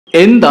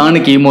എന്താണ്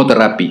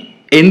കീമോതെറാപ്പി?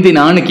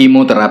 എന്തിനാണ്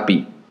chemotherapy?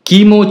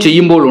 Chemo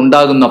ചെയ്യുമ്പോൾ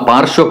ഉണ്ടാകുന്ന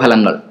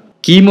പാർശ്വഫലങ്ങൾ.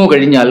 കീമോ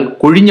കഴിഞ്ഞാൽ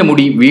കൊഴിഞ്ഞ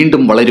മുടി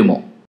വീണ്ടും വളരുമോ?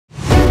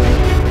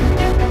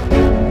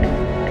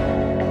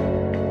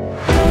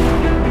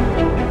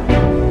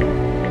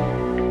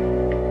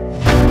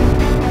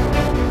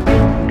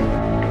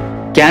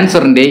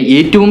 ക്യാൻസറിന്റെ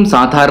ഏറ്റവും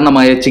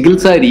സാധാരണമായ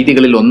ചികിത്സാ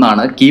രീതികളിൽ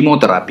ഒന്നാണ്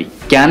കീമോതെറാപ്പി.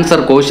 ക്യാൻസർ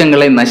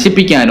കോശങ്ങളെ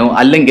നശിപ്പിക്കാനോ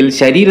അല്ലെങ്കിൽ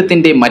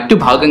ശരീരത്തിന്റെ മറ്റു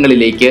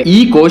ഭാഗങ്ങളിലേക്ക്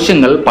ഈ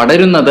കോശങ്ങൾ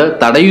പടരുന്നത്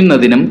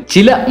തടയുന്നതിനും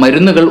ചില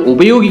മരുന്നുകൾ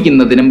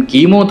ഉപയോഗിക്കുന്നതിനും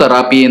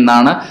കീമോതെറാപ്പി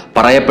എന്നാണ്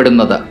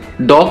പറയപ്പെടുന്നത്.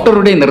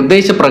 ഡോക്ടറുടെ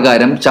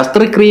നിർദ്ദേശപ്രകാരം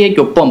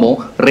ശസ്ത്രക്രിയയ്ക്കൊപ്പമോ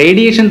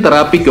റേഡിയേഷൻ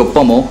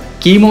തെറാപ്പിക്കൊപ്പമോ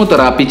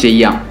കീമോതെറാപ്പി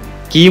ചെയ്യാം.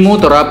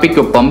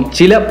 കീമോതെറാപ്പിക്കൊപ്പം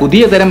ചില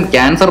പുതിയ തരം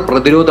ക്യാൻസർ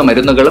പ്രതിരോധ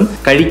മരുന്നുകളും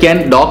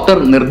കഴിക്കാൻ ഡോക്ടർ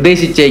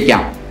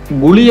നിർദ്ദേശിച്ചേക്കാം.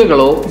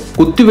 ഗുളികകളോ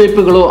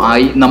കുത്തിവയ്പ്പുകളോ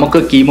ആയി നമുക്ക്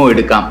കീമോ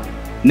എടുക്കാം.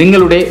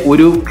 നിങ്ങളുടെ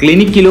ഒരു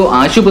ക്ലിനിക്കിലോ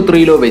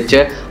ആശുപത്രിയിലോ വെച്ച്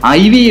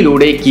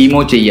IV-യിലൂടെ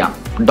കീമോ ചെയ്യാം.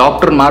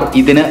 ഡോക്ടർമാർ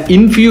ഇതിന്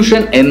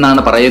ഇൻഫ്യൂഷൻ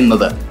എന്നാണ്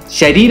പറയുന്നത്.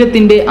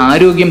 ശരീരത്തിന്റെ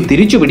ആരോഗ്യം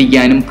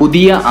തിരിച്ചുപിടിക്കാനും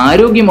പുതിയ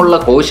ആരോഗ്യമുള്ള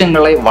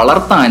കോശങ്ങളെ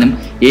വളർത്താനും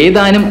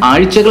ഏതാനും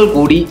ആഴ്ചകൾ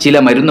കൂടി ചില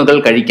മരുന്നുകൾ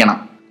കഴിക്കണം.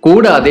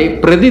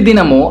 കൂടാതെ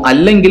പ്രതിദിനമോ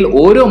അല്ലെങ്കിൽ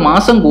ഓരോ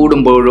മാസം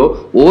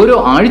കൂടുമ്പോഴോ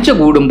ഓരോ ആഴ്ച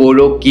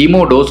കൂടുമ്പോഴോ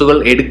കീമോ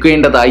ഡോസുകൾ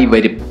എടുക്കേണ്ടതായി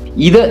വരും.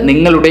 ഇത്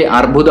നിങ്ങളുടെ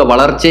അർബുദ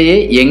വളർച്ചയെ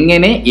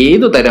എങ്ങനെ,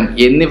 ഏതു തരം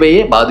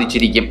എന്നിവയെ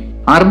ബാധിച്ചിരിക്കും.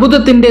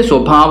 അർബുദത്തിന്റെ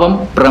സ്വഭാവം,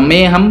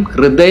 പ്രമേഹം,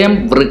 ഹൃദയം,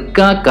 വൃക്ക,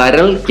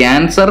 കരൾ,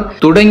 ക്യാൻസർ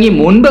തുടങ്ങി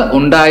മുൻപ്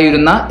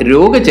ഉണ്ടായിരുന്ന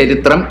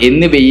രോഗചരിത്രം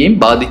എന്നിവയെയും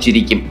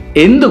ബാധിച്ചിരിക്കും.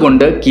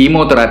 എന്തുകൊണ്ട്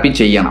കീമോതെറാപ്പി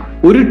ചെയ്യണം?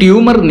 ഒരു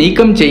ട്യൂമർ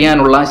നീക്കം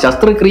ചെയ്യാനുള്ള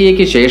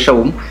ശസ്ത്രക്രിയയ്ക്ക്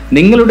ശേഷവും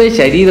നിങ്ങളുടെ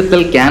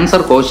ശരീരത്തിൽ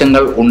ക്യാൻസർ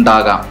കോശങ്ങൾ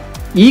ഉണ്ടാകാം.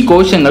 ഈ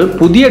കോശങ്ങൾ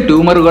പുതിയ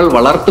ട്യൂമറുകൾ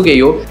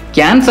വളർത്തുകയോ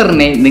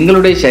ക്യാൻസറിനെ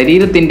നിങ്ങളുടെ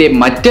ശരീരത്തിന്റെ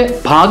മറ്റ്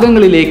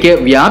ഭാഗങ്ങളിലേക്ക്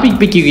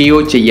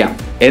വ്യാപിപ്പിക്കുകയോ ചെയ്യാം.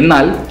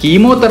 എന്നാൽ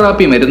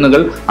കീമോതെറാപ്പി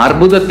മരുന്നുകൾ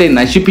അർബുദത്തെ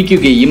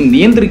നശിപ്പിക്കുകയും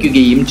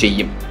നിയന്ത്രിക്കുകയും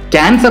ചെയ്യും.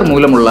 ക്യാൻസർ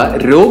മൂലമുള്ള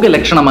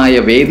രോഗലക്ഷണമായ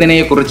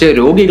വേദനയെക്കുറിച്ച്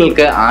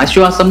രോഗികൾക്ക്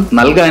ആശ്വാസം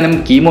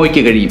നൽകാനും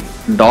കീമോയ്ക്ക് കഴിയും.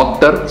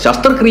 ഡോക്ടർ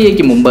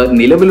ശസ്ത്രക്രിയയ്ക്ക് മുമ്പ്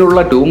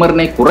നിലവിലുള്ള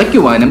ട്യൂമറിനെ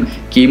കുറയ്ക്കുവാനും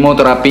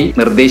കീമോതെറാപ്പി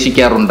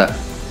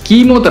നിർദ്ദേശിക്കാറുണ്ട്.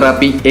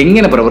 കീമോതെറാപ്പി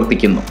എങ്ങനെ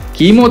പ്രവർത്തിക്കുന്നു?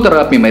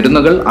 കീമോതെറാപ്പി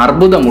മരുന്നുകൾ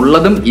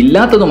അർബുദമുള്ളതും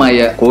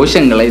ഇല്ലാത്തതുമായ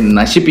കോശങ്ങളെ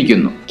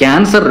നശിപ്പിക്കുന്നു.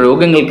 ക്യാൻസർ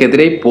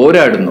രോഗങ്ങൾക്കെതിരെ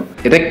പോരാടുന്നു.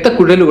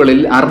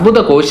 രക്തക്കുഴലുകളിൽ അർബുദ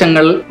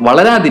കോശങ്ങൾ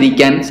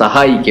വളരാതിരിക്കാൻ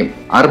സഹായിക്കും.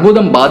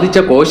 അർബുദം ബാധിച്ച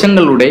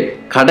കോശങ്ങളുടെ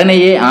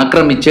ഘടനയെ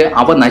ആക്രമിച്ച്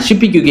അവ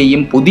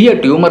നശിപ്പിക്കുകയും പുതിയ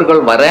ട്യൂമറുകൾ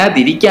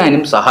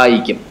വരാതിരിക്കാനും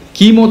സഹായിക്കും.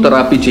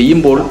 കീമോതെറാപ്പി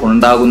ചെയ്യുമ്പോൾ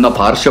ഉണ്ടാകുന്ന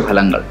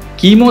പാർശ്വഫലങ്ങൾ.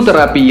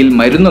 കീമോതെറാപ്പിയിൽ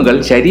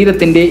മരുന്നുകൾ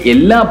ശരീരത്തിന്റെ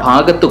എല്ലാ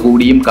ഭാഗത്തു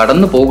കൂടിയും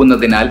കടന്നു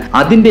പോകുന്നതിനാൽ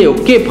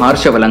അതിന്റെയൊക്കെ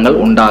പാർശ്വഫലങ്ങൾ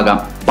ഉണ്ടാകാം.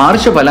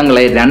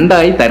 പാർശ്വഫലങ്ങളെ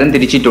രണ്ടായി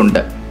തരംതിരിച്ചിട്ടുണ്ട്.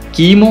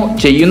 കീമോ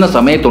ചെയ്യുന്ന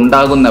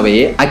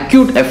സമയത്തുണ്ടാകുന്നവയെ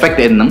അക്യൂട്ട്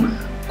എഫക്റ്റ്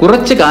എന്നും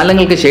കുറച്ച്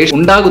കാലങ്ങൾക്ക് ശേഷം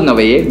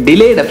ഉണ്ടാകുന്നവയെ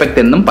ഡിലേഡ് എഫക്റ്റ്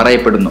എന്നും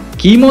പറയപ്പെടുന്നു.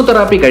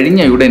 കീമോതെറാപ്പി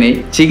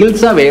കഴിഞ്ഞയുടനെ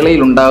ചികിത്സാ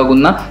വേളയിൽ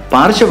ഉണ്ടാകുന്ന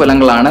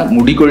പാർശ്വഫലങ്ങളാണ്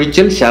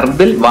മുടികൊഴിച്ചൽ,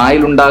 ഛർദിൽ,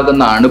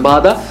 വായിലുണ്ടാകുന്ന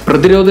അണുബാധ,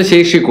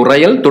 പ്രതിരോധശേഷി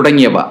കുറയൽ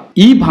തുടങ്ങിയവ.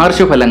 ഈ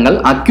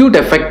പാർശ്വഫലങ്ങൾ അക്യൂട്ട്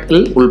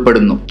എഫക്റ്റിൽ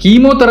ഉൾപ്പെടുന്നു.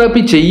 കീമോതെറാപ്പി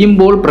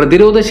ചെയ്യുമ്പോൾ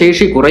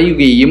പ്രതിരോധശേഷി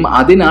കുറയുകയും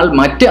അതിനാൽ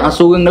മറ്റ്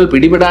അസുഖങ്ങൾ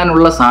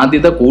പിടിപെടാനുള്ള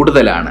സാധ്യത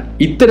കൂടുതലാണ്.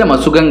 ഇത്തരം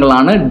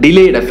അസുഖങ്ങളാണ്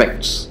ഡിലേഡ്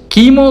എഫക്ട്സ്.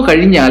 കീമോ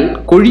കഴിഞ്ഞാൽ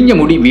കൊഴിഞ്ഞ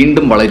മുടി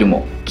വീണ്ടും വളരുമോ?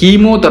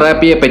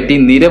 കീമോതെറാപ്പിയെ പറ്റി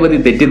നിരവധി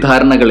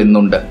തെറ്റിദ്ധാരണകൾ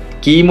ഇന്നുണ്ട്.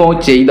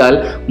 കീമോ ചെയ്താൽ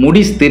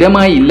മുടി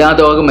സ്ഥിരമായി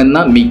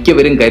ഇല്ലാതാകുമെന്ന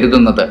മിക്കവരും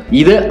കരുതുന്നത്.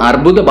 ഇത്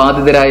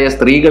അർബുദബാധിതരായ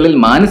സ്ത്രീകളിൽ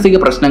മാനസിക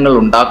പ്രശ്നങ്ങൾ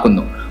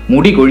ഉണ്ടാക്കുന്നു.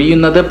 മുടി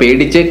കൊഴിയുന്നത്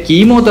പേടിച്ച്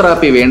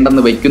കീമോതെറാപ്പി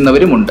വേണ്ടെന്ന്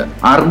വയ്ക്കുന്നവരുമുണ്ട്.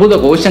 അർബുദ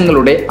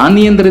കോശങ്ങളുടെ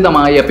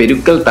അനിയന്ത്രിതമായ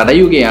പെരുക്കൽ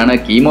തടയുകയാണ്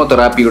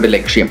കീമോതെറാപ്പിയുടെ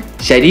ലക്ഷ്യം.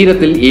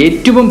 ശരീരത്തിൽ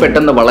ഏറ്റവും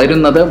പെട്ടെന്ന്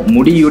വളരുന്നത്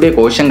മുടിയുടെ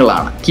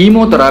കോശങ്ങളാണ്.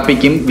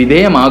 കീമോതെറാപ്പിക്കും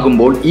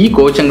വിധേയമാകുമ്പോൾ ഈ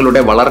കോശങ്ങളുടെ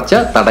വളർച്ച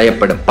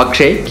തടയപ്പെടും.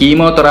 പക്ഷേ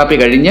കീമോതെറാപ്പി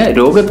കഴിഞ്ഞ്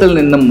രോഗത്തിൽ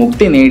നിന്നും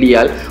മുക്തി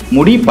നേടിയാൽ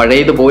മുടി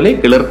പഴയതുപോലെ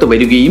കിളിർത്തു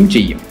വരികയും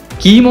ചെയ്യും.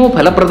 കീമോ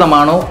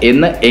ഫലപ്രദമാണോ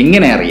എന്ന്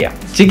എങ്ങനെ അറിയാം?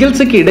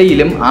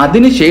 ചികിത്സയ്ക്കിടയിലും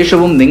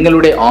അതിനുശേഷവും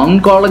നിങ്ങളുടെ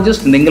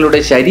ഓൺകോളജിസ്റ്റ്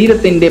നിങ്ങളുടെ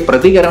ശരീരത്തിന്റെ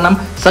പ്രതികരണം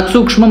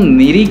സസൂക്ഷ്മം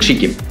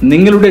നിരീക്ഷിക്കും.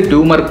 നിങ്ങളുടെ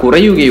ട്യൂമർ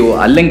കുറയുകയോ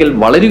അല്ലെങ്കിൽ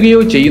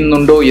വളരുകയോ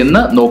ചെയ്യുന്നുണ്ടോ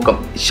എന്ന് നോക്കും.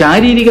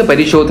 ശാരീരിക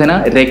പരിശോധന,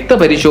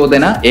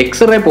 രക്തപരിശോധന,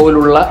 എക്സ്റേ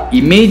പോലുള്ള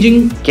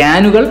ഇമേജിംഗ്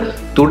സ്കാനുകൾ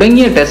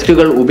തുടങ്ങിയ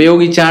ടെസ്റ്റുകൾ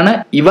ഉപയോഗിച്ചാണ്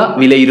ഇവ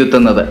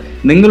വിലയിരുത്തുന്നത്.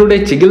 നിങ്ങളുടെ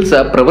ചികിത്സ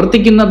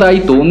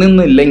പ്രവർത്തിക്കുന്നതായി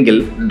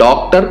തോന്നുന്നില്ലെങ്കിൽ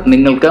ഡോക്ടർ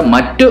നിങ്ങൾക്ക്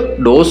മറ്റു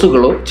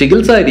ഡോസുകളോ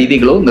ചികിത്സാ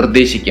രീതികളോ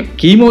നിർദ്ദേശിക്കും.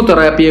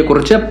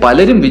 കീമോതെറാപ്പിയെക്കുറിച്ച്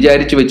പലരും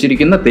വിചാരിച്ചു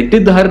വെച്ചിരിക്കുന്ന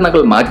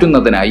തെറ്റിദ്ധാരണകൾ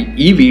മാറ്റുന്നതിനായി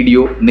ഈ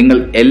വീഡിയോ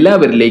നിങ്ങൾ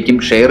എല്ലാവരിലേക്കും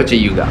ഷെയർ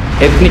ചെയ്യുക.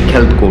 Ethnic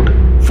health code,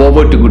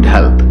 forward to good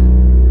health.